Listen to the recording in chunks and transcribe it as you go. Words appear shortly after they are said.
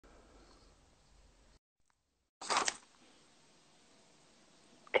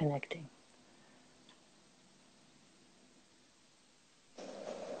connecting.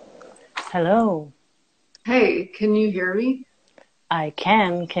 Hello. Hey, can you hear me? I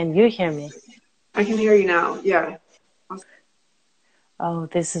can. Can you hear me? I can hear you now. Yeah. Oh,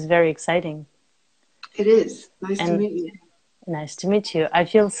 this is very exciting. It is. Nice to And meet you. nice to meet you. I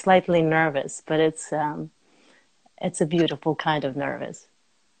feel slightly nervous, but it's a beautiful kind of nervous.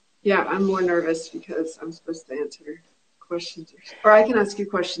 Yeah, I'm more nervous because I'm supposed to answer questions. Or I can ask you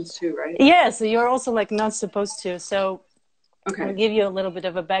questions too, right? Yeah, so you're also like not supposed to. So I'll Okay. give you a little bit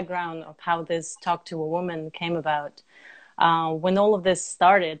of a background of how this Talk to a Woman came about. When all of this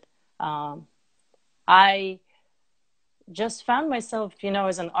started, I just found myself,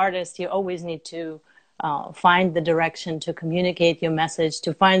 as an artist, you always need to find the direction to communicate your message,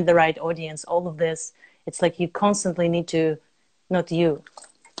 to find the right audience, all of this. It's like you constantly need to, not you,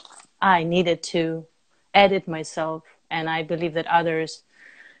 I needed to edit myself. And I believe that others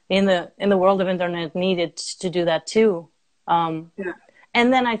in the world of internet needed to do that too. Yeah.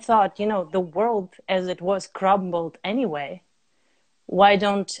 And then I thought, the world as it was crumbled anyway. Why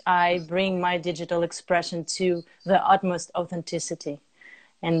don't I bring my digital expression to the utmost authenticity?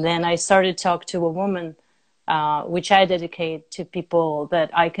 And then I started Talk to a Woman, which I dedicate to people that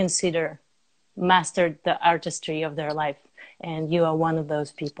I consider mastered the artistry of their life. And you are one of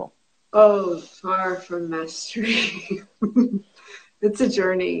those people. Oh, far from mastery. It's a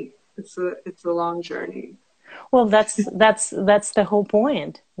journey. It's a long journey. Well, that's the whole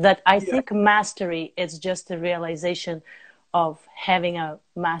point. That I Yeah. think mastery is just the realization of having a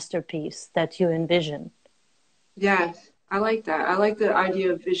masterpiece that you envision. Yeah. I like that. I like the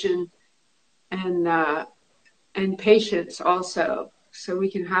idea of vision and patience also. So we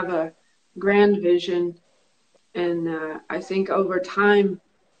can have a grand vision. And I think over time,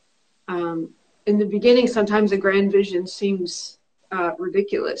 in the beginning, sometimes a grand vision seems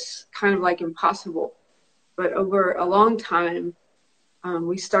ridiculous, kind of like impossible. But over a long time,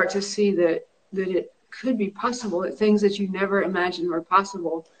 we start to see that it could be possible, that things that you never imagined were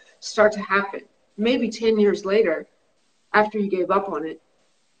possible start to happen. Maybe 10 years later, after you gave up on it,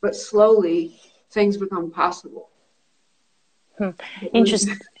 but slowly things become possible.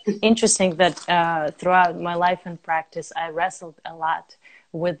 Interesting that throughout my life and practice, I wrestled a lot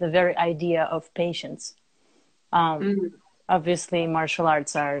with the very idea of patience. Mm, Obviously, martial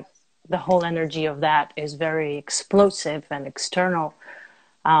arts are the whole energy of that is very explosive and external.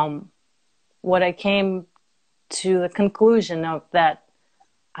 What I came to the conclusion of that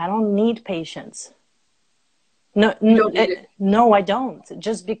I don't need patience. No, you don't need it. no, I don't.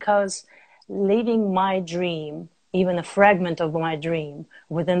 Just because living my dream, even a fragment of my dream,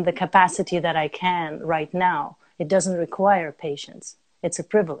 within the capacity that I can right now, it doesn't require patience. It's a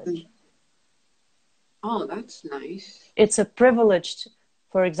privilege. Oh, that's nice. It's a privilege.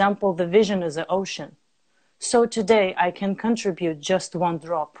 For example, the vision is an ocean. So today I can contribute just one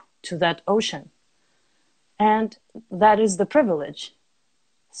drop to that ocean. And that is the privilege.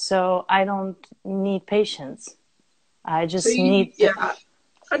 So I don't need patience. I So just need to. yeah,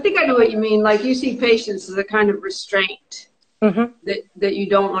 I think I know what you mean. Like you see patience as a kind of restraint Mhm. that you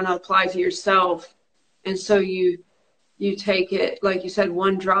don't want to apply to yourself, and so you take it, like you said,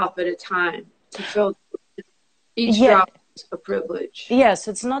 one drop at a time to fill each Yeah, drop is a privilege. yes,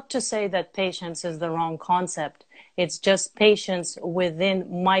 it's not to say that patience is the wrong concept. It's just patience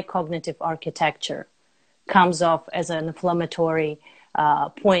within my cognitive architecture comes off as an inflammatory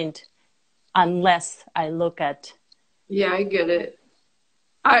point unless I look at. Yeah, I get it.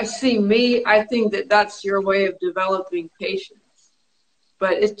 I see me. I think that that's your way of developing patience,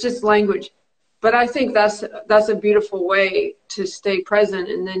 but it's just language. But I think that's a beautiful way to stay present,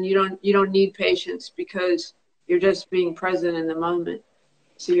 and then you don't need patience because you're just being present in the moment.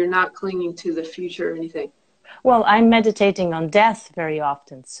 So you're not clinging to the future or anything. Well, I'm meditating on death very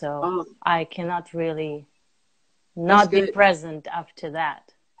often, so Oh, I cannot really that's not be good. present after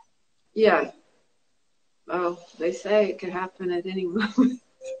that. Yeah. Well, they say it could happen at any moment.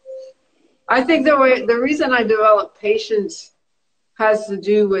 I think the reason I develop patience has to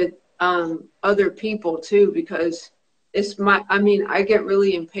do with other people too, because I mean, I get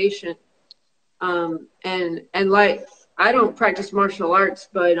really impatient, and like I don't practice martial arts,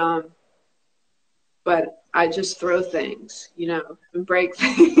 but I just throw things, and break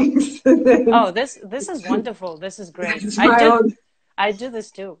things. Oh, this is wonderful. This is great. It's my own, I do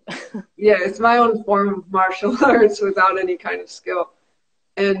this too. yeah, it's my own form of martial arts without any kind of skill,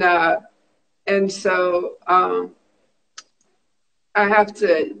 and so I have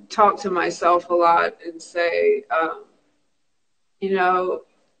to talk to myself a lot and say, you know,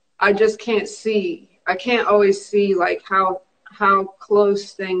 I just can't see. I can't always see like how how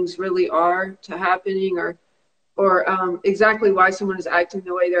close things really are to happening, or exactly why someone is acting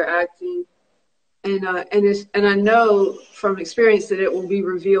the way they're acting. And I know from experience that it will be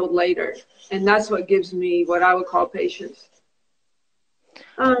revealed later, and that's what gives me what I would call patience.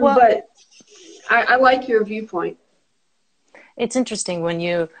 Well, But I like your viewpoint. it's interesting when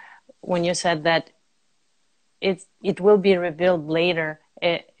you said that it will be revealed later.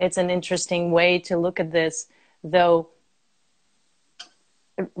 It's an interesting way to look at this, though.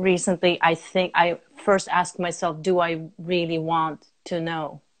 Recently, I think I first asked myself, do I really want to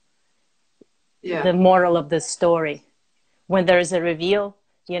know Yeah. the moral of this story? When there is a reveal,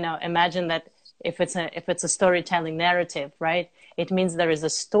 imagine that if it's a storytelling narrative, right? It means there is a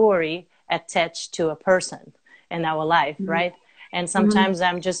story attached to a person in our life, Mm-hmm. right? And Mm-hmm. sometimes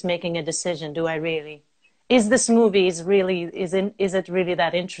I'm just making a decision. Do I really, is this movie is it really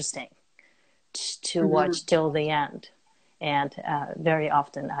that interesting to Mm-hmm. watch till the end? And very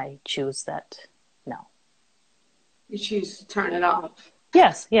often I choose that no. You choose to turn it off.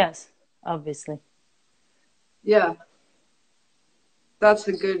 Yes, obviously. Yeah, that's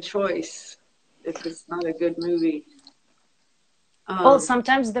a good choice if it's not a good movie. Well, Um,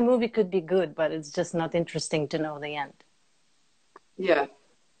 sometimes the movie could be good, but it's just not interesting to know the end. yeah.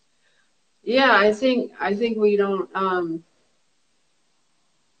 Yeah, I think we don't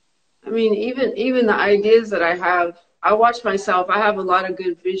I mean, even the ideas that I have, I watch myself. I have a lot of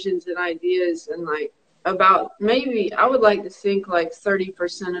good visions and ideas, and like about maybe I would like to think like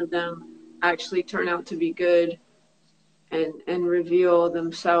 30% of them actually turn out to be good and reveal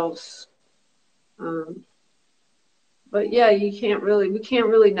themselves. Um, but yeah, we can't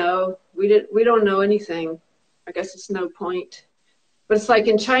really know. We don't know anything. I guess it's no point. But it's like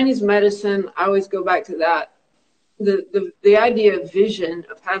in Chinese medicine, I always go back to that. The idea of vision,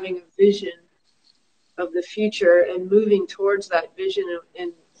 of having a vision of the future and moving towards that vision,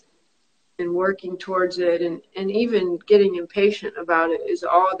 and working towards it, and even getting impatient about it, is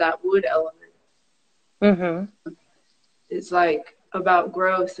all that wood element. Mm-hmm. It's like about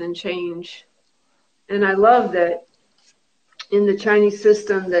growth and change. And I love that in the Chinese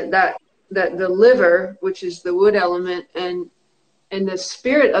system that the liver, which is the wood element, and the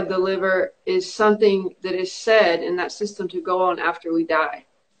spirit of the liver is something that is said in that system to go on after we die.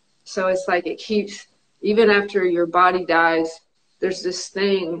 So it's like it keeps, even after your body dies, there's this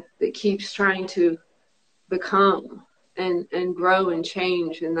thing that keeps trying to become and grow and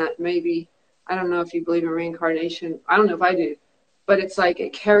change. And that maybe, I don't know if you believe in reincarnation. I don't know if I do, but it's like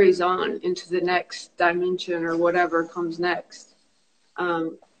it carries on into the next dimension or whatever comes next,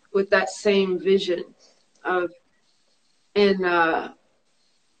 with that same vision of, and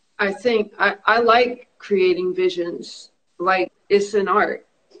I think I like creating visions. Like it's an art.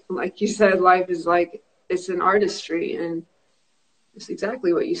 Like you said, life is like it's an artistry, and it's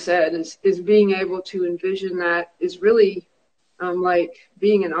exactly what you said. Is being able to envision that is really like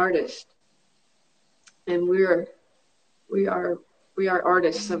being an artist, and we are we are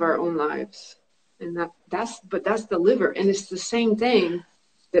artists of our own lives, and that's the liver, and it's the same thing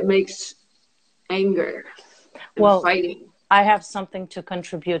that makes anger and Well, fighting. I have something to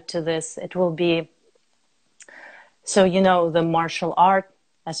contribute to this. It will be, so the martial art,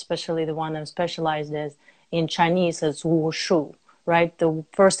 especially the one I'm specialized in Chinese, is Wu Shu, right? The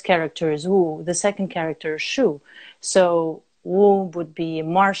first character is Wu, the second character is Shu. So Wu would be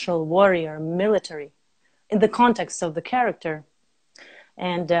martial, warrior, military, in the context of the character.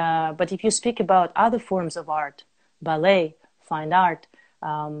 And but if you speak about other forms of art, ballet, fine art,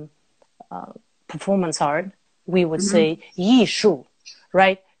 um, performance art, we would Mm-hmm. say Yi Shu,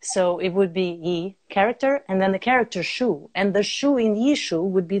 right? So it would be Yi character, and then the character Shu, and the Shu in Yi Shu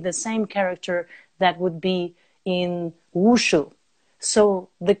would be the same character that would be in Wushu. So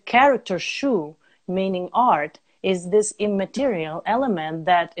the character Shu, meaning art, is this immaterial element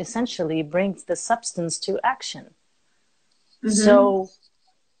that essentially brings the substance to action. Mm-hmm. So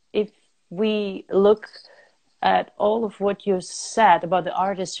if we look at all of what you said about the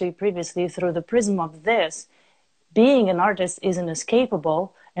artistry previously through the prism of this, being an artist is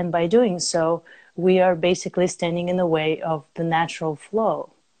inescapable, and by doing so, we are basically standing in the way of the natural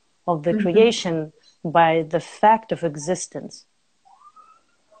flow of the Mm-hmm. creation by the fact of existence.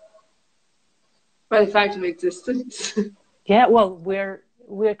 By the fact of existence. Yeah, well, we're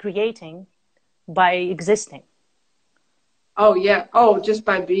creating by existing. Oh yeah. Oh, just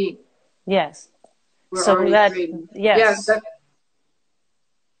by being, Yes. we're So already that, creating. Yeah, yes.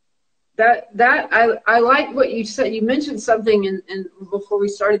 I like what you said. You mentioned something, and before we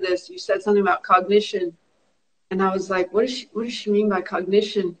started this, you said something about cognition, and I was like, what does she mean by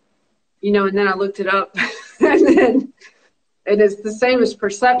cognition? And then I looked it up, and then And it's the same as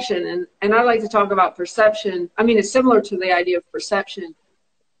perception. And I like to talk about perception. I mean, it's similar to the idea of perception,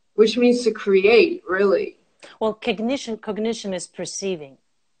 which means to create, really. Well, cognition is perceiving.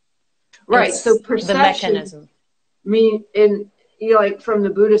 Right. So It's the perception mechanism. mean in you know, like from the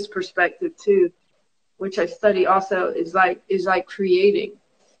Buddhist perspective too, which I study also, is like creating.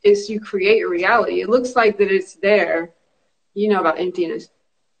 Is you create a reality. It looks like that it's there, you know about emptiness,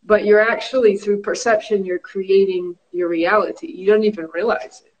 but you're actually through perception you're creating your reality. You don't even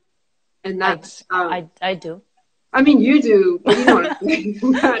realize it. And I, that's I do. I mean you do, but you know what I'm saying.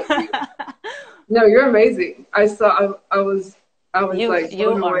 Not you. No, you're amazing. I was like You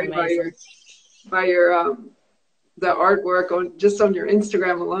blown are away by amazing. your the artwork on just on your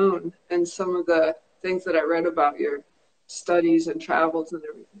Instagram alone and some of the things that I read about your studies and travels and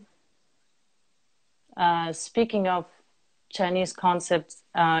everything. Speaking of Chinese concepts,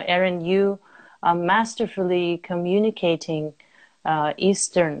 Erin, you are masterfully communicating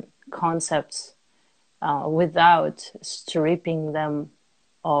Eastern concepts without stripping them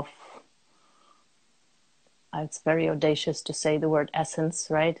of, it's very audacious to say the word essence,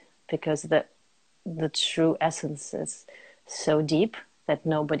 right? Because the true essence is so deep that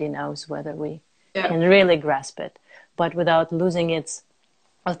nobody knows whether we Yeah. can really grasp it, but without losing its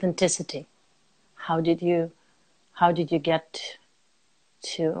authenticity. How did you get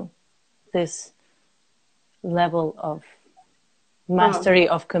to this level of Oh. mastery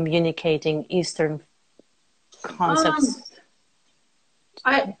of communicating Eastern Um, concepts?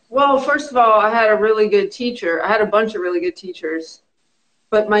 well, first of all, I had a really good teacher. I had a bunch of really good teachers,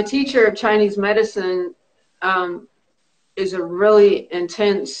 but my teacher of Chinese medicine um, is a really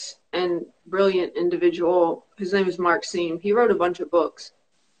intense and brilliant individual. His name is Mark Seam. He wrote a bunch of books,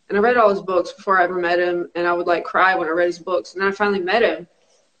 and I read all his books before I ever met him, and I would like cry when I read his books. And then I finally met him,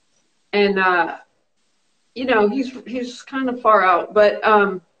 and you know, he's kind of far out,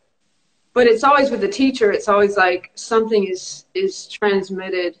 but it's always with the teacher. It's always like something is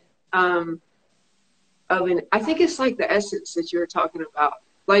transmitted of an. I think it's like the essence that you were talking about.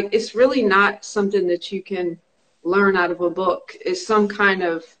 Like it's really not something that you can learn out of a book. It's some kind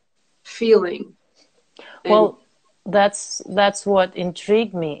of feeling. And Well, that's what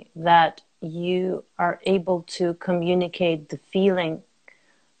intrigued me, that you are able to communicate the feeling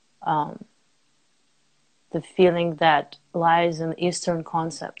that lies in Eastern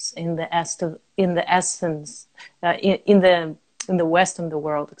concepts, in the essence, in the West of the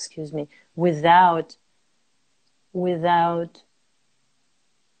world, excuse me, without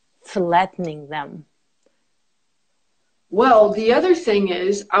flattening them. well, the other thing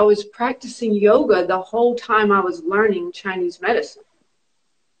is, I was practicing yoga the whole time I was learning Chinese medicine.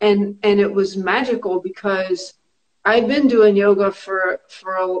 And it was magical because I'd been doing yoga for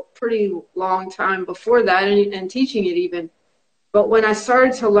a pretty long time before that and teaching it even. But when I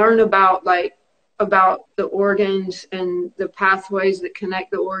started to learn about about the organs and the pathways that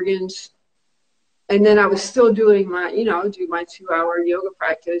connect the organs, and then I was still doing my, you know, I would do my 2 hour yoga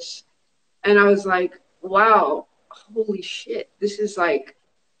practice, and I was like, wow, holy shit, this is like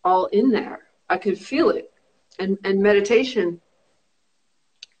all in there. I could feel it. And meditation.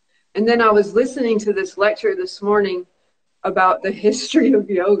 And then I was listening to this lecture this morning about the history of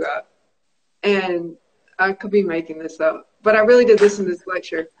yoga. And I could be making this up, but I really did listen to this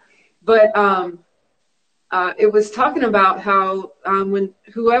lecture. But it was talking about how when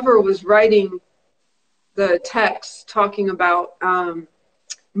whoever was writing the text talking about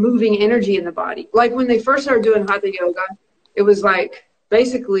moving energy in the body, like when they first started doing hatha yoga, it was like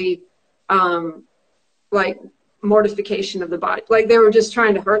basically like mortification of the body. Like they were just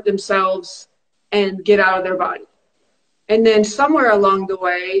trying to hurt themselves and get out of their body. And then somewhere along the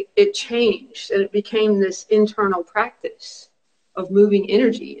way, it changed and it became this internal practice of moving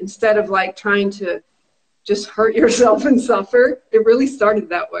energy instead of like trying to just hurt yourself and suffer. It really started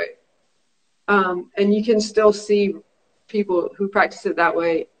that way. And you can still see people who practice it that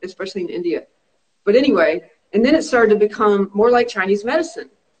way, especially in India. But anyway, and then it started to become more like Chinese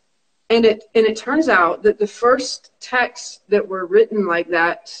medicine. And it turns out that the first texts that were written like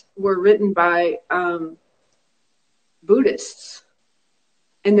that were written by Buddhists,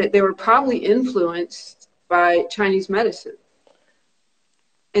 and that they were probably influenced by Chinese medicine,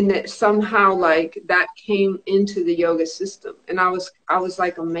 and that somehow like that came into the yoga system. And I was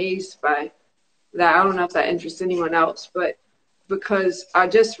like amazed by that. I don't know if that interests anyone else, but because I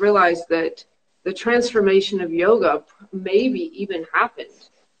just realized that the transformation of yoga maybe even happened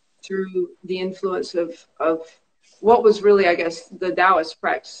through the influence of what was really, I guess, the Taoist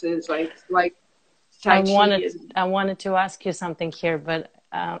practices like Tai Chi. I wanted to ask you something here, but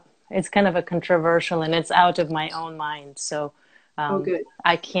it's kind of a controversial, and it's out of my own mind. So Oh, good.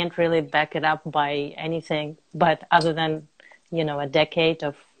 I can't really back it up by anything, but other than, a decade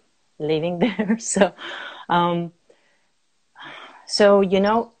of living there. Um,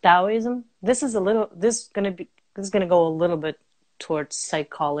 Taoism, this is gonna go a little bit towards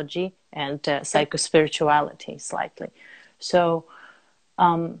psychology and Okay. psychospirituality slightly. So,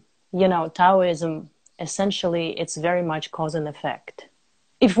 Taoism, essentially, it's very much cause and effect.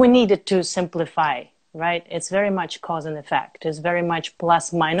 If we needed to simplify, right, it's very much cause and effect. It's very much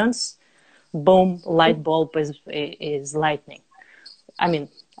plus minus. Boom, light bulb is lightning. I mean,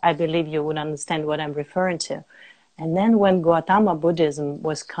 I believe you would understand what I'm referring to. And then when Gautama Buddhism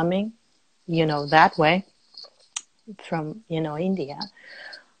was coming, that way from, India,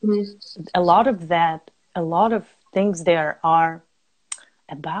 Mhm. a lot of that, a lot of things there are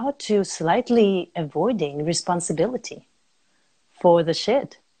about to slightly avoiding responsibility for the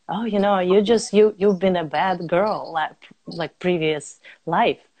shit. Oh, you've been a bad girl like previous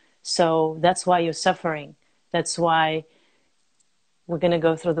life. So that's why you're suffering. That's why we're going to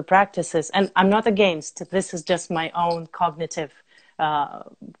go through the practices. And I'm not against, this is just my own cognitive uh,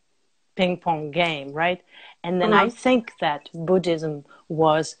 ping pong game, right? And then I Uh-huh. think that Buddhism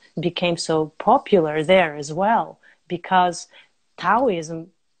became so popular there as well because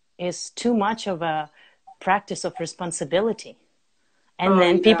Taoism is too much of a practice of responsibility. And Oh,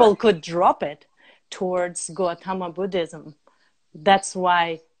 then yeah. people could drop it towards Gautama Buddhism. That's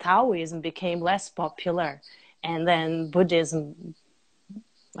why Taoism became less popular. And then Buddhism,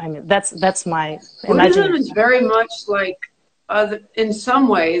 I mean, that's my Buddhism imagining. is very much like other, in some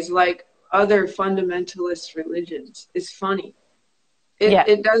ways, like other fundamentalist religions. It's funny. It Yeah.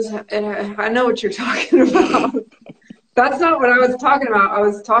 it does. I know what you're talking about. That's not what I was talking about. I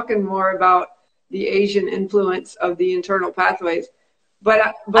was talking more about the Asian influence of the internal pathways.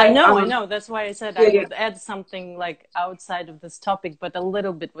 I know. That's why I said Yeah, I yeah. would add something like outside of this topic, but a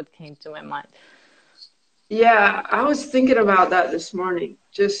little bit what came to my mind. Yeah, I was thinking about that this morning.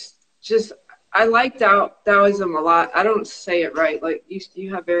 Just I like Taoism a lot. I don't say it right. Like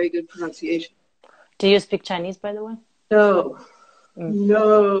you have very good pronunciation. Do you speak Chinese, by the way? No, Mm.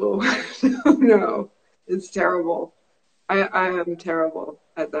 no, no. It's terrible. I am terrible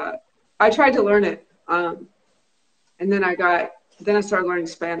at that. I tried to learn it, and then I started learning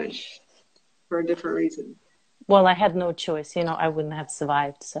Spanish for a different reason. Well, I had no choice. I wouldn't have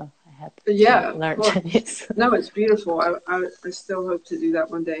survived, so I had But to yeah, of learn course. Chinese. No, it's beautiful. I still hope to do that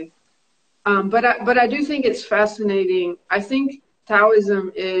one day. But I do think it's fascinating. I think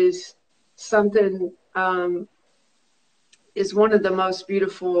Taoism is something is one of the most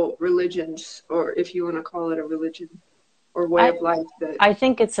beautiful religions, or if you want to call it a religion or way I of life that I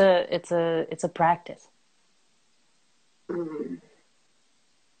think it's a practice, um,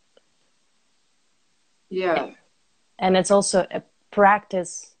 yeah. and it's also a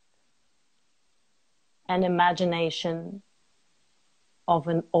practice and imagination of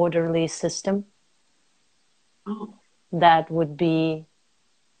an orderly system Oh, that would be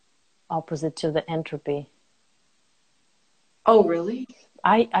opposite to the entropy. oh, really?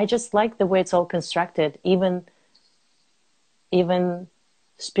 I just like the way it's all constructed, even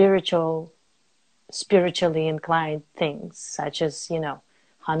spiritual spiritually inclined things such as,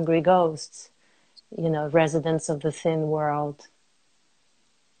 hungry ghosts, residents of the thin world,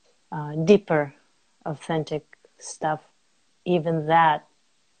 deeper, authentic stuff. Even that,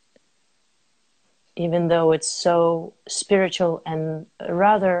 even though it's so spiritual and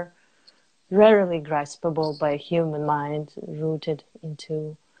rather rarely graspable by human mind, rooted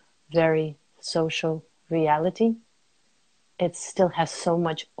into very social reality, it still has so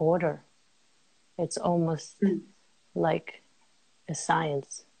much order. It's almost Hmm. like a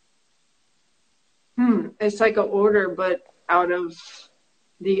science. Hmm. It's like an order, but out of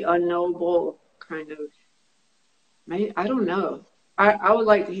the unknowable kind of. I don't know. I would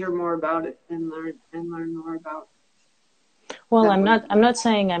like to hear more about it and learn more about Well, that I'm way. not. I'm not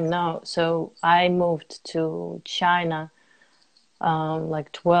saying I'm no. So I moved to China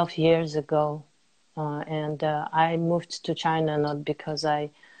like 12 years ago, and I moved to China not because I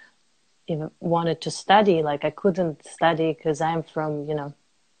even wanted to study. Like I couldn't study because I'm from,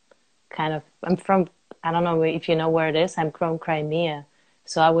 kind of. I'm from. I don't know if you know where it is. I'm from Crimea,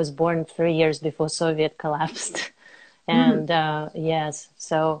 so I was born 3 years before Soviet collapsed, Hmm. and yes,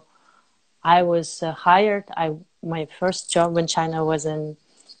 so I was hired. My first job in China was in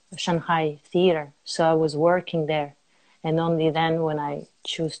Shanghai theater, so I was working there, and only then when I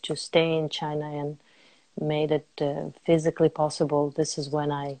choose to stay in China and made it physically possible, this is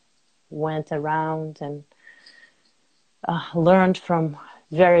when I went around and learned from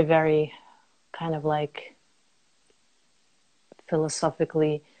very, very kind of like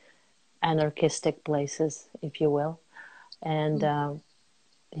philosophically anarchistic places, if you will. And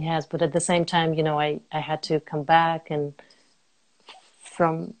yes, but at the same time, you know, I had to come back and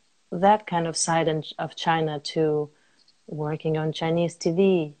from that kind of side of China to working on Chinese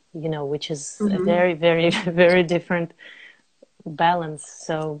TV, you know, which is a Mm-hmm. very, very, very different balance.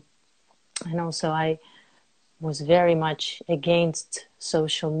 So, and also I was very much against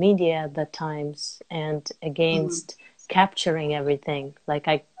social media at the times and Mm-hmm. against capturing everything.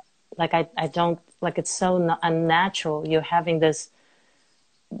 I don't like it's so unnatural. You're having this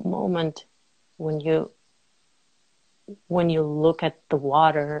moment when you look at the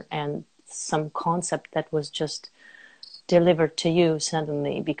water and some concept that was just delivered to you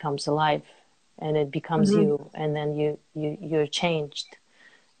suddenly becomes alive and it becomes Mm-hmm. you and then you're changed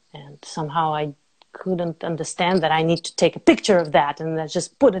and somehow I couldn't understand that I need to take a picture of that and then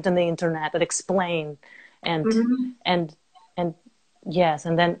just put it on the internet and explain and Mm-hmm. and and yes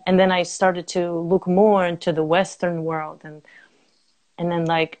and then I started to look more into the Western world and then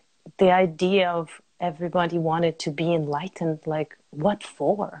like the idea of everybody wanted to be enlightened, like what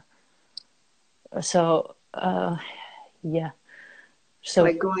for? So yeah, so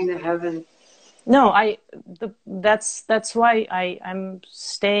Like going to heaven. no, that's why I'm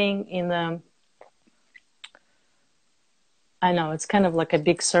staying in the. I know it's kind of like a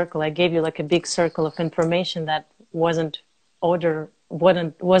big circle. I gave you like a big circle of information that wasn't orderly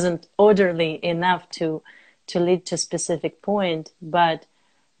enough to lead to a specific point, but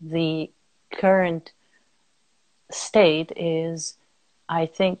the current state is, I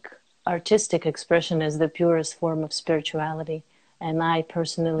think, artistic expression is the purest form of spirituality. And I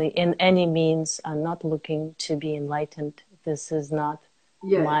personally, in any means, am not looking to be enlightened. This is not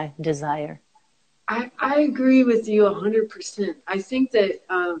Yeah. my desire. I agree with you 100%. I think that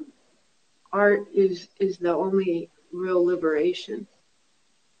art is the only real liberation,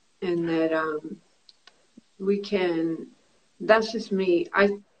 and that we can. That's just me.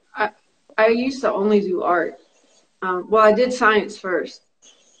 I I used to only do art. Well, I did science first,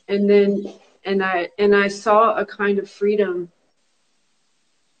 and then and I saw a kind of freedom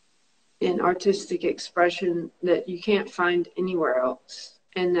in artistic expression that you can't find anywhere else,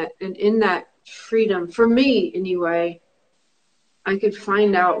 and in that freedom, for me anyway, I could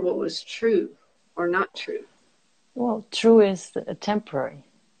find out what was true or not true. Well, true is temporary,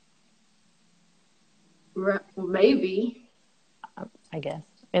 Well, maybe. I guess,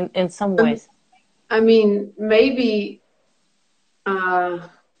 in some Um, ways. I mean, maybe uh,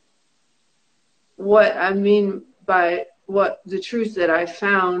 what I mean by what the truth that I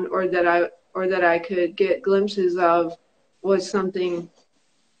found or that I could get glimpses of was something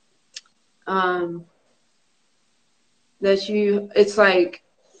um, that you.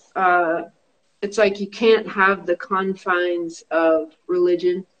 Uh, it's like you can't have the confines of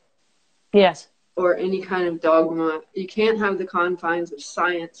religion Yes. or any kind of dogma. You can't have the confines of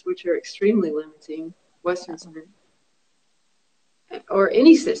science, which are extremely limiting, Western science, or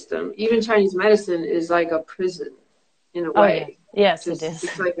any system. Even Chinese medicine is like a prison in a Oh, yeah. way. Yes, it Just is.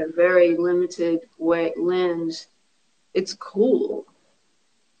 it's like a very limited way lens. It's cool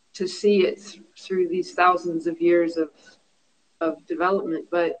to see it through these thousands of years of development,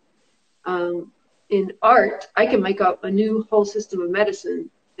 but in art, I can make up a new whole system of medicine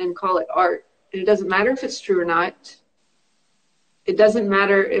and call it art. And it doesn't matter if it's true or not. It doesn't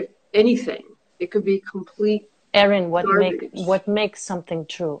matter if anything. It could be complete Erin, garbage. what makes something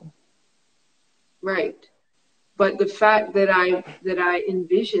true? Right. But the fact that I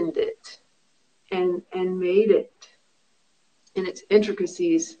envisioned it and made it and its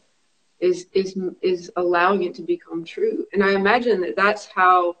intricacies is allowing it to become true. And I imagine that that's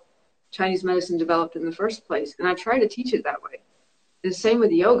how Chinese medicine developed in the first place. And I try to teach it that way. The same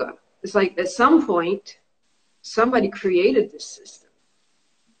with yoga. It's like at some point, somebody created this system.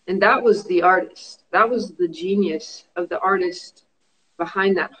 And that was the artist. That was the genius of the artist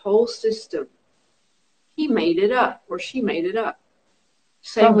behind that whole system. He made it up, or she made it up.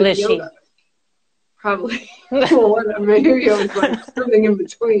 Same with Probably she. yoga, probably. Well, maybe it was like something in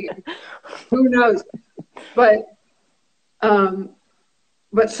between. Who knows? But um,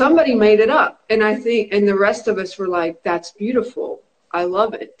 but somebody made it up, and I think, and the rest of us were like, "That's beautiful. I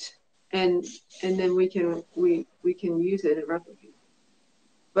love it," and then we can use it and replicate.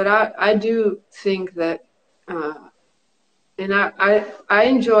 But I do think that, and I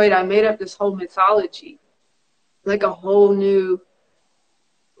enjoyed. I made up this whole mythology, like a whole new.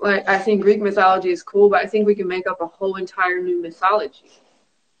 Like I think Greek mythology is cool, but I think we can make up a whole entire new mythology.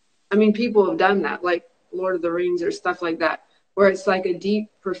 I mean, people have done that, like Lord of the Rings or stuff like that, where it's like a deep,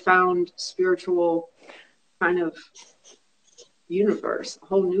 profound, spiritual kind of universe, a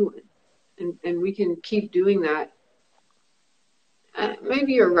whole new one. And we can keep doing that.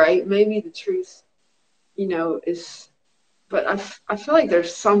 Maybe you're right. Maybe the truth, is, but I feel like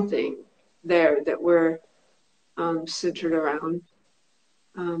there's something there that we're centered around.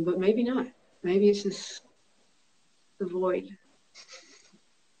 But maybe not. Maybe it's just the void.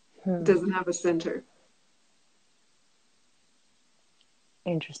 It doesn't have a center.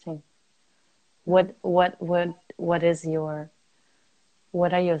 Interesting. What is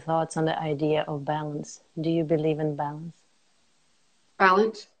what are your thoughts on the idea of balance? Do you believe in balance?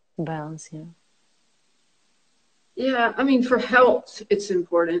 Balance? Balance, yeah. Yeah, I mean, for health, it's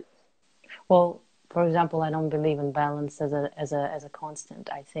important. Well, for example, I don't believe in balance as a constant.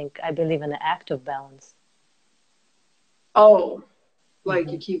 I believe in the act of balance. Oh, like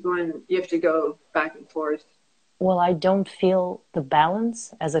Mm-hmm. you keep going, you have to go back and forth. Well, I don't feel the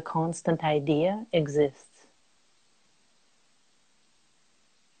balance as a constant idea exists.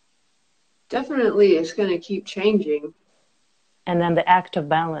 Definitely, it's going to keep changing. And then the act of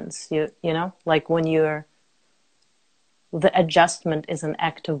balance, like when the adjustment is an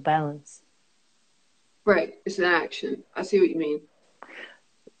act of balance. Right, it's an action. I see what you mean.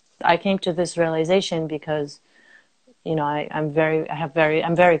 I came to this realization because, I'm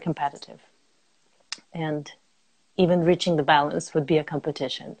very competitive. And even reaching the balance would be a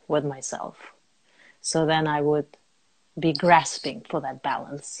competition with myself. So then I would be grasping for that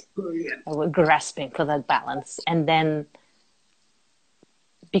balance. Oh, yeah. I would grasping for that balance. And then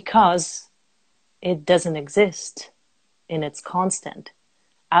because it doesn't exist in its constant,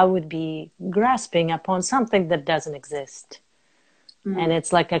 I would be grasping upon something that doesn't exist. And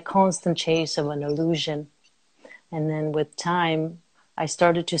it's like a constant chase of an illusion. And then with time, I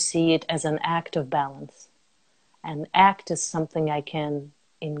started to see it as an act of balance. And act is something I can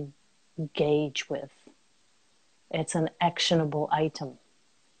engage with. It's an actionable item.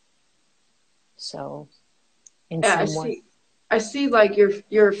 So, in Yeah, some way. I see like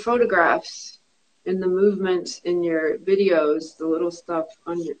your photographs and the movements in your videos, the little stuff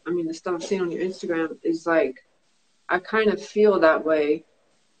the stuff I've seen on your Instagram is like, I kind of feel that way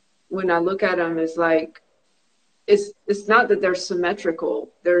when I look at them. Is like, it's not that they're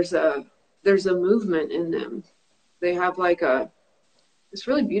symmetrical. There's a movement in them. They have like it's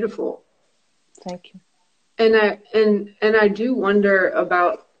really beautiful. Thank you. And I do wonder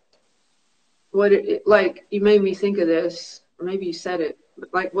about what like, you made me think of this, or maybe you said it,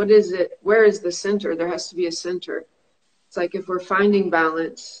 but like, what is it? Where is the center? There has to be a center. It's like, if we're finding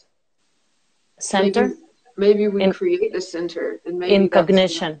balance, Center maybe we in create the center, and maybe in that's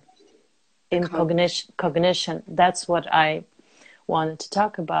cognition. the In cognition. That's what I wanted to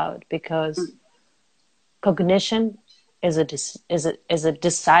talk about, because cognition is a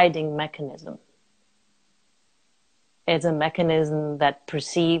deciding mechanism. It's a mechanism that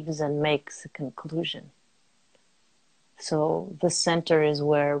perceives and makes a conclusion. So the center is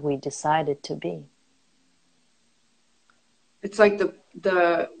where we decided to be. It's like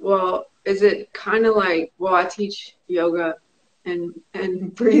well, is it kind of like, well, I teach yoga and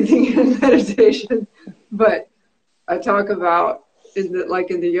breathing and meditation, but I talk about in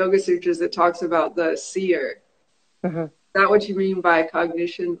the Yoga Sutras, it talks about the seer. Mm-hmm. Is that what you mean by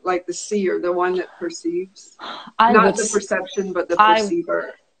cognition? Like the seer, the one that perceives? I Not would the perception, but the I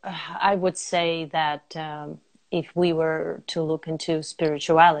perceiver. I would say that if we were to look into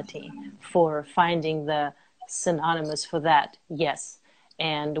spirituality for finding the synonymous for that, yes.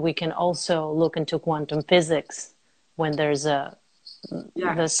 And we can also look into quantum physics when there's the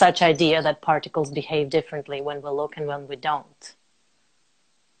Yes. such idea that particles behave differently when we look and when we don't.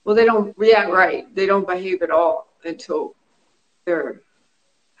 Well, they don't, yeah, right. They don't behave at all until they're,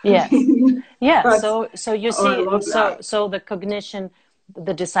 I Yes. mean, Yeah. that's, So you oh, I see, love that. so the cognition,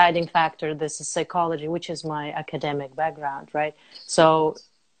 the deciding factor, this is psychology, which is my academic background, right? So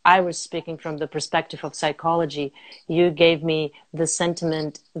I was speaking from the perspective of psychology. You gave me the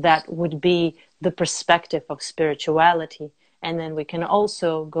sentiment that would be the perspective of spirituality. And then we can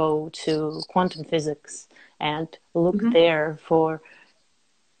also go to quantum physics and look Mm-hmm. there for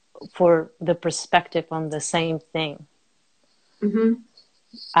the perspective on the same thing. Mm-hmm.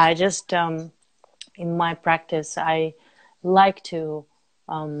 I just in my practice, like to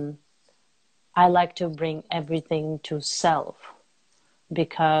um, I like to bring everything to self,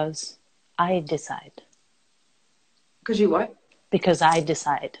 because I decide. Because you what? Because I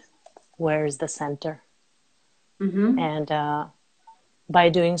decide where is the center, Mm-hmm. and by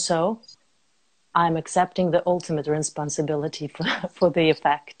doing so, I'm accepting the ultimate responsibility for the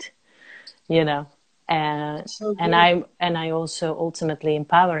effect. You know, and So and beautiful. I also ultimately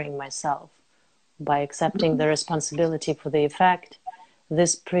empowering myself by accepting the responsibility for the effect.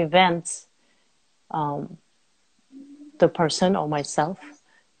 This prevents the person or myself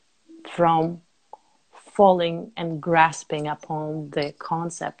from falling and grasping upon the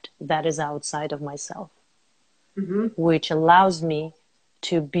concept that is outside of myself, Mm-hmm. which allows me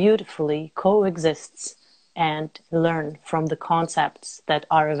to beautifully coexist and learn from the concepts that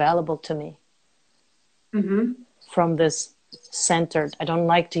are available to me Mm-hmm. from this centered. I don't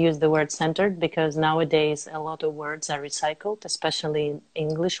like to use the word centered because nowadays a lot of words are recycled, especially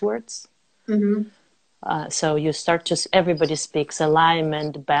English words. Mm-hmm. So you start to, everybody speaks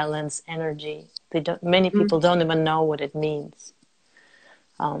alignment, balance, energy. Many Mm-hmm. people don't even know what it means.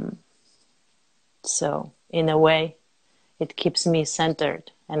 So in a way, it keeps me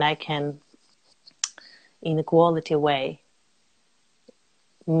centered, and I can, in a quality way,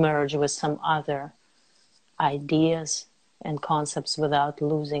 merge with some other ideas and concepts without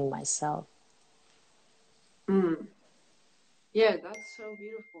losing myself. Mm. Yeah, that's so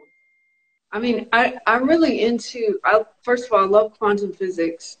beautiful. I mean, I'm really into, first of all, I love quantum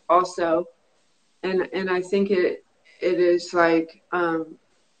physics also. And I think it is like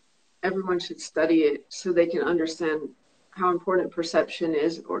everyone should study it so they can understand how important perception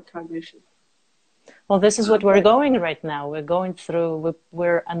is or cognition. Well, this is what we're But going right now. We're going through,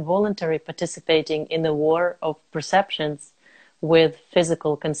 we're involuntarily participating in the war of perceptions with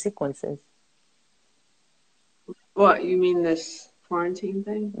physical consequences. what, you mean this quarantine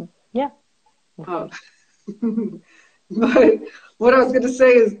thing? Yeah. Oh, but what I was going to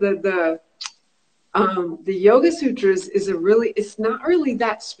say is that the Yoga Sutras is a really, it's not really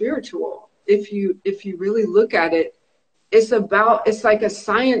that spiritual. If you really look at it, it's like a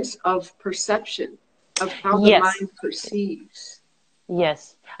science of perception, of how the Yes. mind perceives.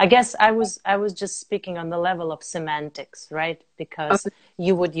 Yes. I was just speaking on the level of semantics, right? Because Okay,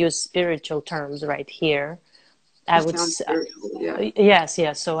 you would use spiritual terms right here. I it would sounds spiritual, yeah. yes,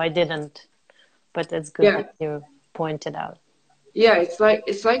 yes. So I didn't, but it's good Yeah, that you pointed out. yeah, it's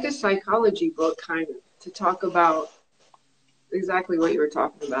like a psychology book kind of to talk about exactly what you were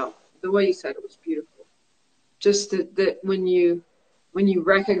talking about. The way you said it was beautiful. Just that when you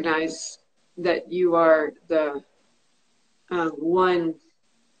recognize that you are the one,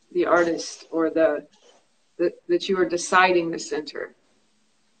 the artist, or that you are deciding the center.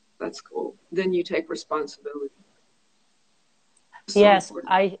 That's cool. Then you take responsibility. So Yes,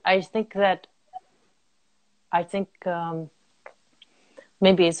 important. I think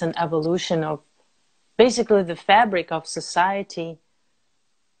maybe it's an evolution of basically the fabric of society.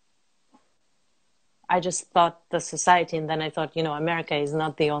 I just thought the society, and then I thought, America is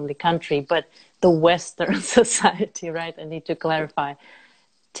not the only country, but the Western society, right? I need to clarify,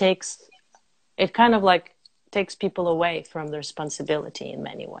 takes it kind of like takes people away from the responsibility in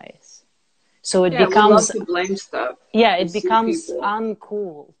many ways. So it Yeah, we love becomes, to blame stuff yeah, and it sue becomes people.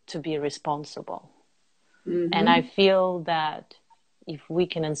 uncool to be responsible. And I Hmm. feel that if we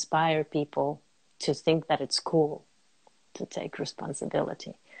can inspire people to think that it's cool to take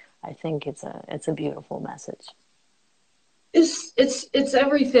responsibility, I think it's a beautiful message. It's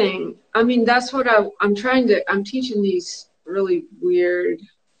everything. I mean, that's what I'm teaching these really weird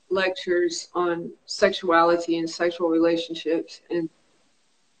lectures on sexuality and sexual relationships, and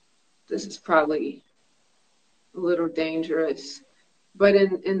this is probably a little dangerous. But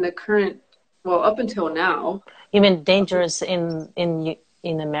in the current, well, up until now, Even up, dangerous in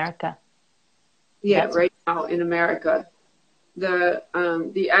America. yeah, That's right now in America,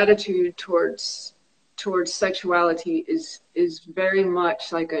 the attitude towards sexuality is very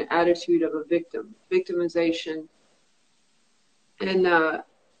much like an attitude of a victimization, and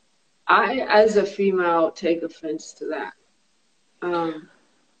I, as a female, take offense to that. Um,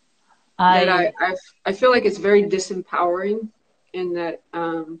 that I I feel like it's very disempowering, and that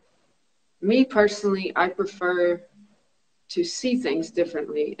me personally, I prefer to see things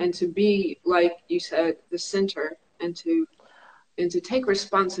differently and to be, like you said, the center, and to take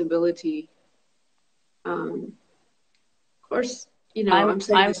responsibility. Of course, I'm I'm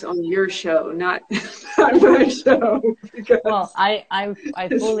saying I'm this on your show, not not my show, well, because I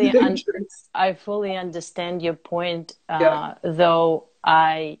it's fully dangerous. I fully understand your point, Yeah. though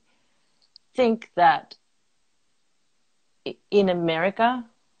I think that in America,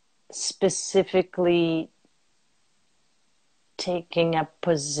 specifically taking a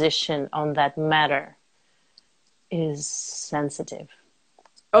position on that matter is sensitive.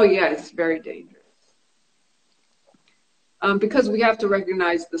 Oh yeah, it's very dangerous. Because we have to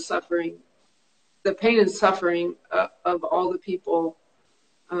recognize the suffering, the pain and suffering of all the people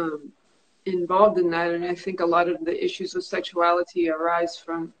um, involved in that, and I think a lot of the issues with sexuality arise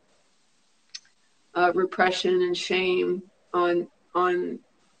from repression and shame on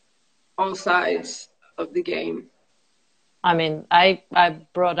all sides of the game. I mean, I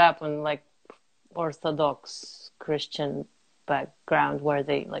brought up in like Orthodox Christian background where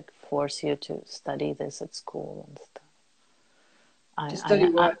they like force you to study this at school and stuff. To study I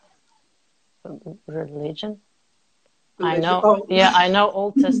what? religion. I Religion. know, Oh, yeah, I know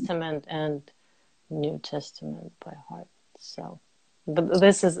Old Testament and New Testament by heart. So, but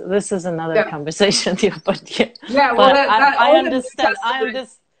this is another yeah. conversation. Yeah, but yeah, Yeah, well, but that I Old and New understand. I Testament,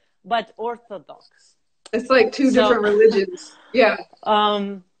 understand. But Orthodox. it's like two So, different religions. Yeah.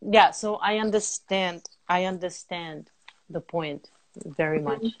 yeah. So I understand. I understand the point very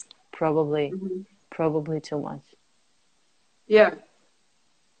much. Mhm. Probably, Mhm. probably too much. Yeah.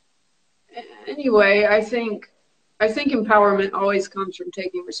 Anyway, I think empowerment always comes from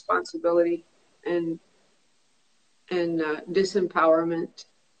taking responsibility and disempowerment,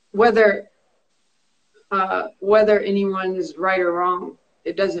 whether whether anyone is right or wrong.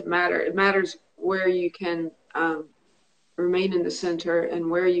 It doesn't matter. It matters where you can remain in the center and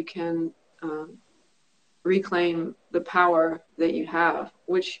where you can reclaim the power that you have,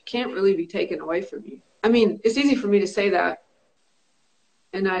 which can't really be taken away from you. I mean, it's easy for me to say that,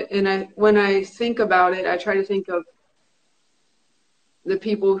 and I when I think about it, I try to think of the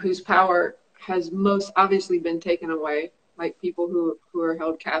people whose power has most obviously been taken away, like people who are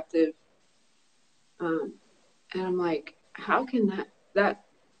held captive. Um, and I'm like, how can that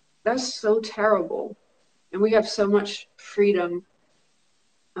that's so terrible? And we have so much freedom.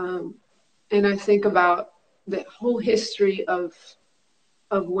 Um, and I think about the whole history of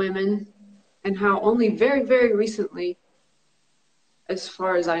women and how only very, very recently, as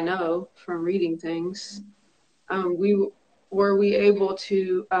far as I know from reading things, we were we able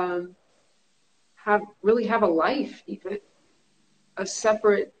to have a life, even a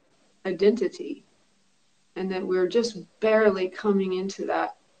separate identity, and that we're just barely coming into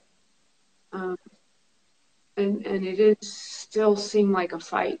that. Um, and it is still seem like a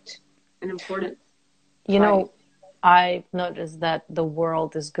fight, an important You fight. know, I've noticed that the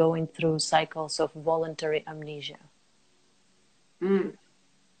world is going through cycles of voluntary amnesia, Mm,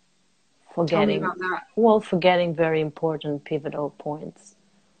 tell me forgetting, about that. well, forgetting very important pivotal points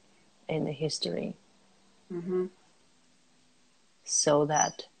in the history, Hmm. so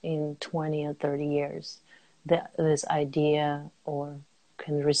that in 20 or 30 years, this idea or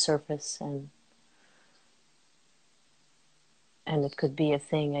can resurface and it could be a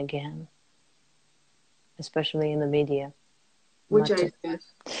thing again, especially in the media. Which Not to idea?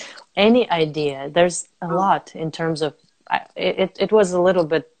 any idea. There's a Oh, lot in terms of it was a little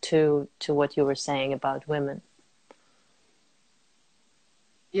bit to what you were saying about women.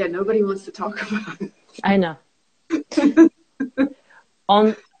 yeah. Nobody wants to talk about I know. it.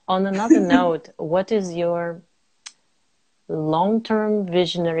 On on another note, what is your long-term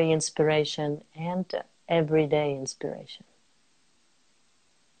visionary inspiration and everyday inspiration?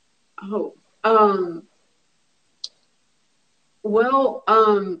 Oh, well,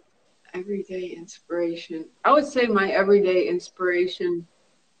 everyday inspiration. I would say my everyday inspiration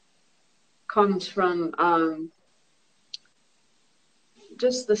comes from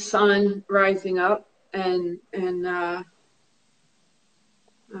just the sun rising up and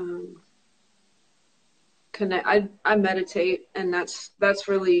um, connect. I meditate, and that's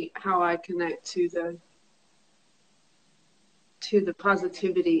really how I connect to the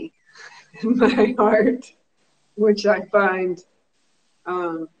positivity in my heart, which I find.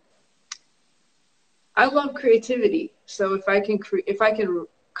 Um, I love creativity, so if I can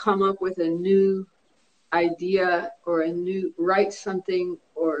come up with a new idea or a new write something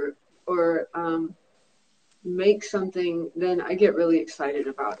or make something, then I get really excited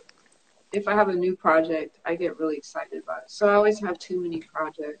about it. If I have a new project, I get really excited about it. So I always have too many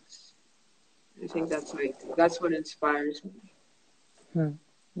projects. I think that's what inspires me. Hmm.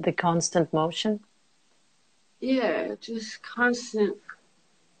 The constant motion. Yeah, just constant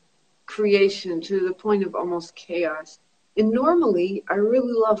creation to the point of almost chaos. And normally, I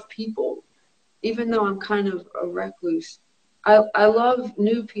really love people, even though I'm kind of a recluse. I love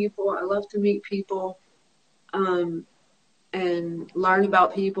new people. I love to meet people um, and learn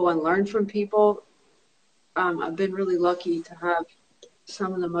about people and learn from people. I've been really lucky to have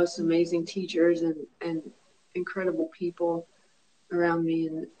some of the most amazing teachers and incredible people around me,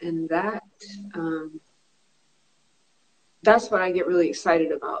 and um, that's what I get really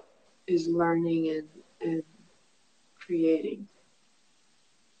excited about is learning and creating.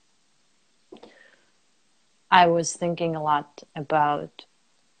 I was thinking a lot about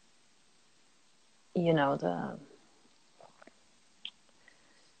you know,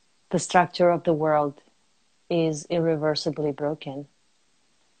 the structure of the world is irreversibly broken,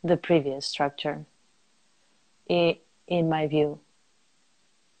 the previous structure, in my view.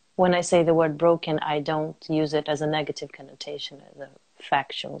 When I say the word broken, I don't use it as a negative connotation, as a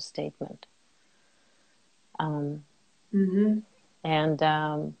factual statement. Mm-hmm. And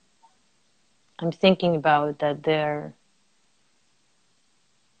I'm thinking about that the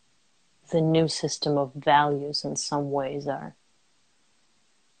new system of values in some ways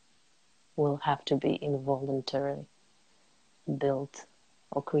will have to be involuntarily built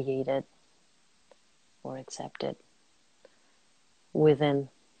or created or accepted within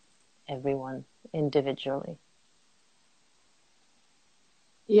everyone individually.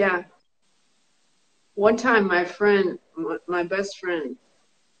 Yeah. One time, my best friend,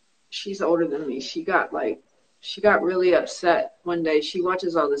 she's older than me. She got really upset one day. She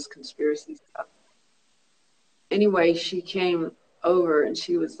watches all this conspiracy stuff. Anyway, she came over and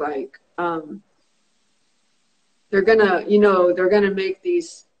she was like, they're gonna make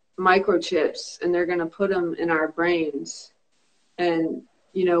these microchips and they're gonna put them in our brains and,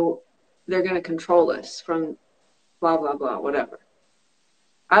 you know, they're gonna control us from blah, blah, blah, whatever.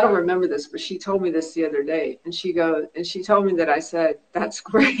 I don't remember this, but she told me this the other day, and she told me that I said, "That's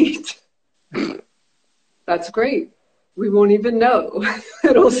great. That's great. We won't even know.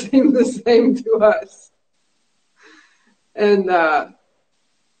 It'll seem the same to us." And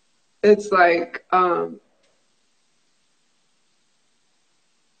it's like,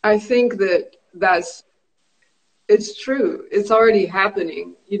 I think it's true. It's already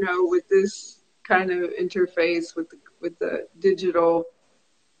happening, you know, with this kind of interface with the digital.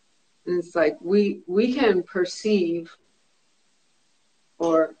 And it's like we can perceive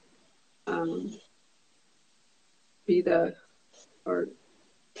or um, be the or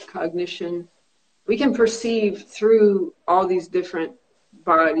cognition. We can perceive through all these different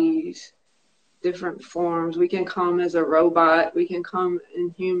bodies, different forms. We can come as a robot. We can come in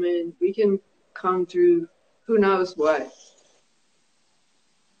human. We can come through who knows what.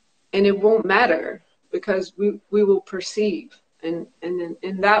 And it won't matter because we will perceive. And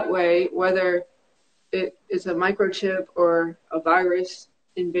in that way, whether it is a microchip or a virus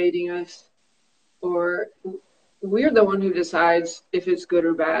invading us, or we're the one who decides if it's good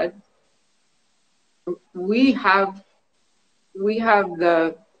or bad. We have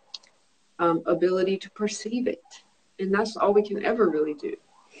the ability to perceive it, and that's all we can ever really do.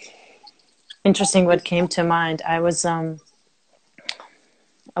 Interesting what came to mind. I was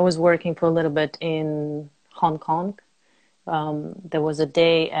working for a little bit in Hong Kong. There was a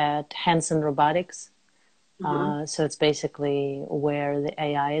day at Hanson Robotics. So it's basically where the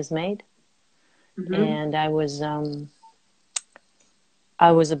AI is made. Mm-hmm. And I was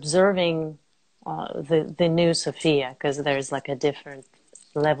observing the new Sophia, because there's like a different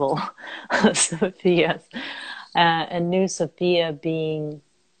level of Sophias. A new Sophia being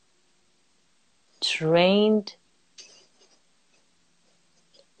trained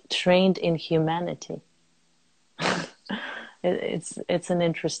in humanity. It's an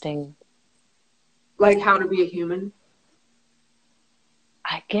interesting, Like how to be a human.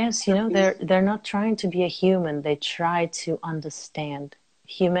 I guess, you know, they're not trying to be a human. They try to understand.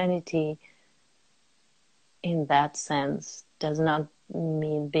 Humanity in that sense does not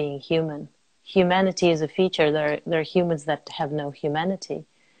mean being human. Humanity is a feature. There are humans that have no humanity,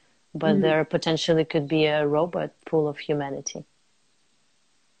 but Mm-hmm. there potentially could be a robot full of humanity.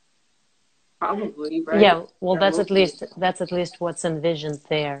 Probably, right? Yeah, well, There will be. that's at least what's envisioned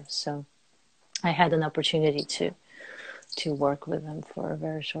there. So I had an opportunity to work with them for a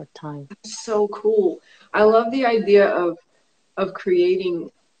very short time. So cool. I love the idea of creating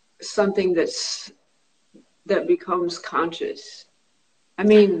something that becomes conscious. I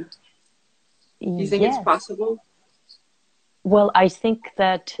mean, do you think it's Yes. possible? Well, I think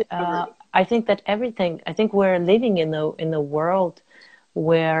that Already. everything. I think we're living in the world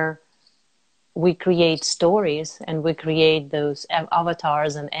where we create stories and we create those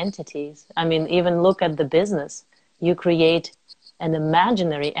avatars and entities. I mean, even look at the business. You create an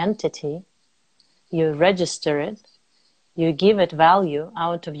imaginary entity, you register it, you give it value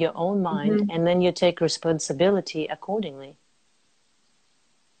out of your own mind, Mm-hmm. and then you take responsibility accordingly.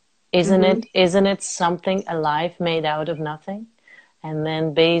 Mm-hmm. Isn't it something alive made out of nothing? And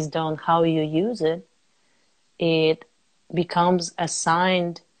then based on how you use it, it becomes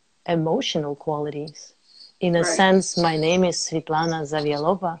assigned emotional qualities. In a Right. sense, my name is Svitlana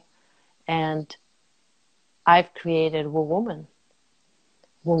Zavialova, and I've created Wu Woman.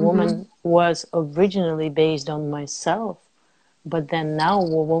 Wu Mm-hmm. Woman was originally based on myself, But then now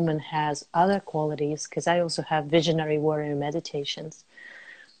a woman has other qualities, because I also have visionary warrior meditations.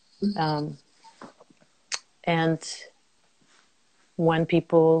 And when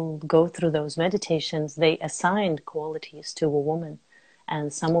people go through those meditations, they assign qualities to a woman.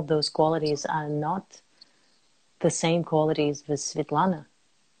 And some of those qualities are not the same qualities with Svetlana.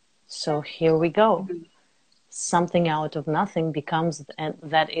 So here we go. Something out of nothing becomes, and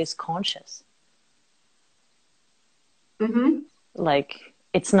that is conscious. Mm-hmm. Like,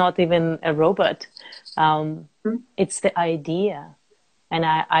 it's not even a robot. It's the idea. And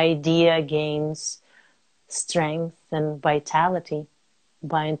our idea gains strength and vitality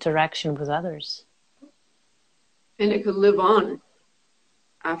by interaction with others. And it could live on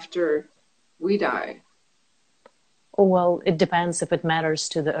after we die. Oh, well, it depends if it matters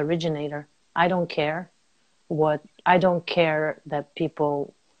to the originator. I don't care I don't care that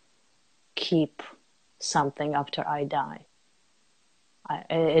people keep something after I die.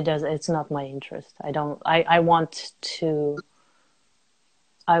 It's not my interest. I want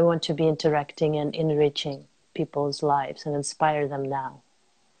to be interacting and enriching people's lives and inspire them now.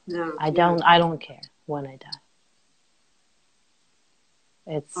 No, yeah. I don't care when I die.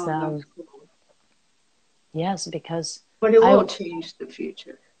 It's Oh, that's cool. yes, because But it I will change the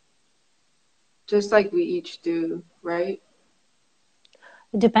future, just like we each do, right?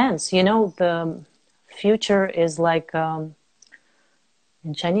 it depends. You know, the future is like in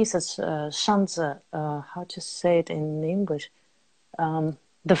Chinese it's 扇子, how to say it in English?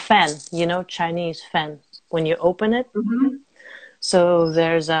 The fan, you know, Chinese fan. When you open it, Mm-hmm. so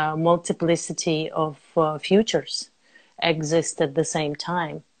there's a multiplicity of futures exist at the same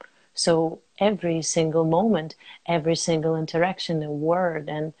time. So every single moment, every single interaction, a word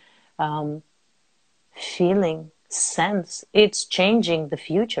and feeling, sense, it's changing the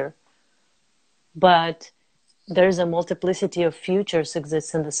future. But there's a multiplicity of futures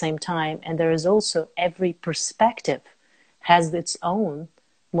exists in the same time, and there is also every perspective has its own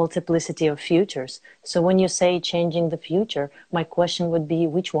multiplicity of futures. So when you say changing the future, my question would be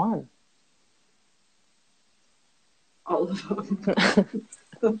which one? All of them.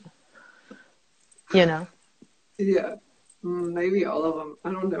 You know? Yeah. Maybe all of them.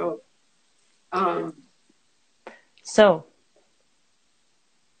 I don't know. Um, So,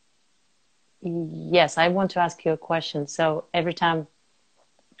 yes, I want to ask you a question. So every time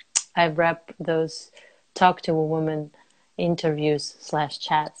I wrap those talk to a woman interviews slash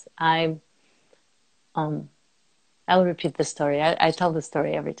chats, I'll repeat the story. I tell the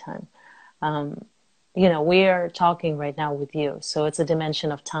story every time. You know, we are talking right now with you, so it's a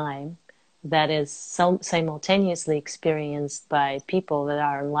dimension of time that is simultaneously experienced by people that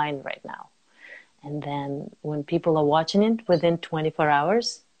are online right now. And then when people are watching it within 24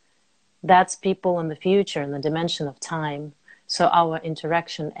 hours, that's people in the future in the dimension of time. So our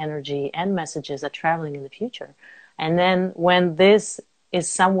interaction, energy, and messages are traveling in the future. And then when this is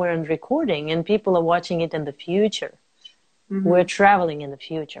somewhere in recording and people are watching it in the future, we're mm-hmm. traveling in the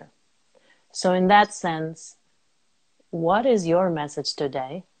future. So in that sense, what is your message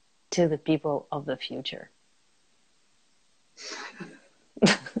today to the people of the future?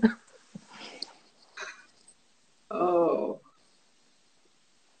 Oh,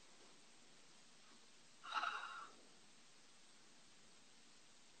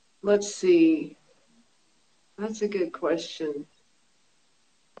 let's see. That's a good question.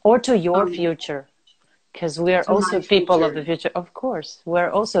 Or to your Um, future, because we are to also my people of the future. future. Of course, we're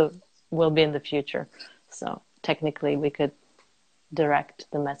also will be in the future. So technically, we could direct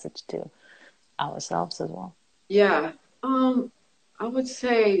the message to ourselves as well. Yeah. I would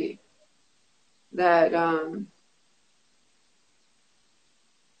say that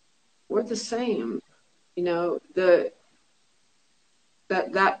we're the same. You know, that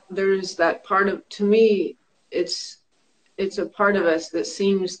there's that part of, to me, it's it's a part of us that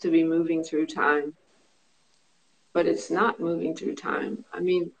seems to be moving through time, but it's not moving through time. I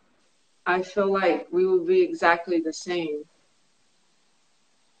mean, I feel like we will be exactly the same.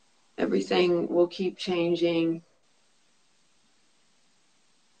 Everything will keep changing.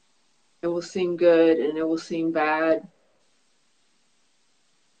 It will seem good and it will seem bad.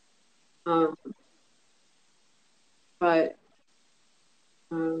 Um, but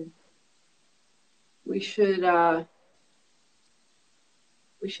um, we should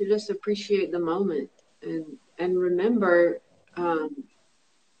we should just appreciate the moment and um,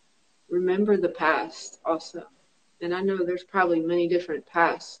 remember the past also. And I know there's probably many different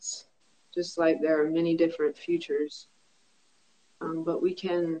pasts, just like there are many different futures. But we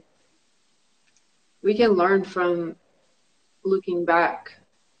can learn from looking back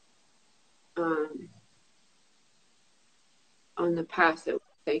um, on the path that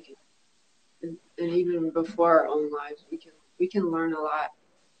we've taken. And even before our own lives, we can learn a lot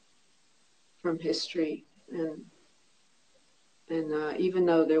from history. And even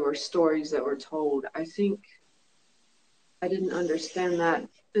though there were stories that were told, I think I didn't understand that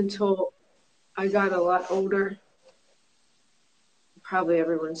until I got a lot older. Probably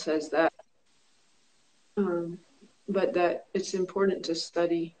everyone says that. But that it's important to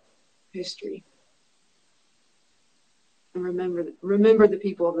study history and remember the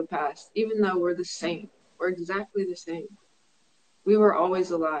people of the past, even though we're the same. We're exactly the same. We were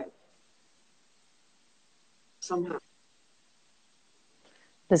always alive somehow.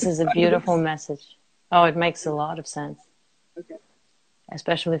 This is a beautiful message. Oh, it makes a lot of sense, Okay.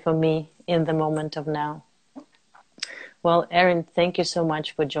 especially for me in the moment of now. Well, Erin, thank you so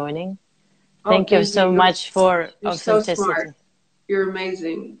much for joining. Oh, Thank you thank you. so much for You're so smart. authenticity. You're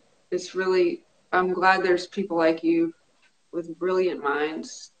amazing. It's really, I'm glad there's people like you with brilliant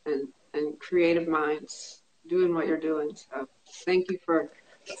minds and creative minds doing what you're doing. So thank you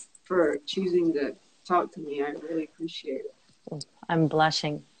for choosing to talk to me. I really appreciate it. I'm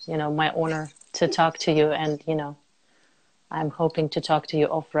blushing, my honor to talk to you, and I'm hoping to talk to you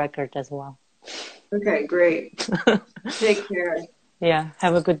off record as well. Okay, great. Take care. Yeah,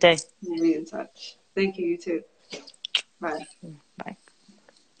 have a good day. We'll be in touch. Thank you, you too. Bye. Bye.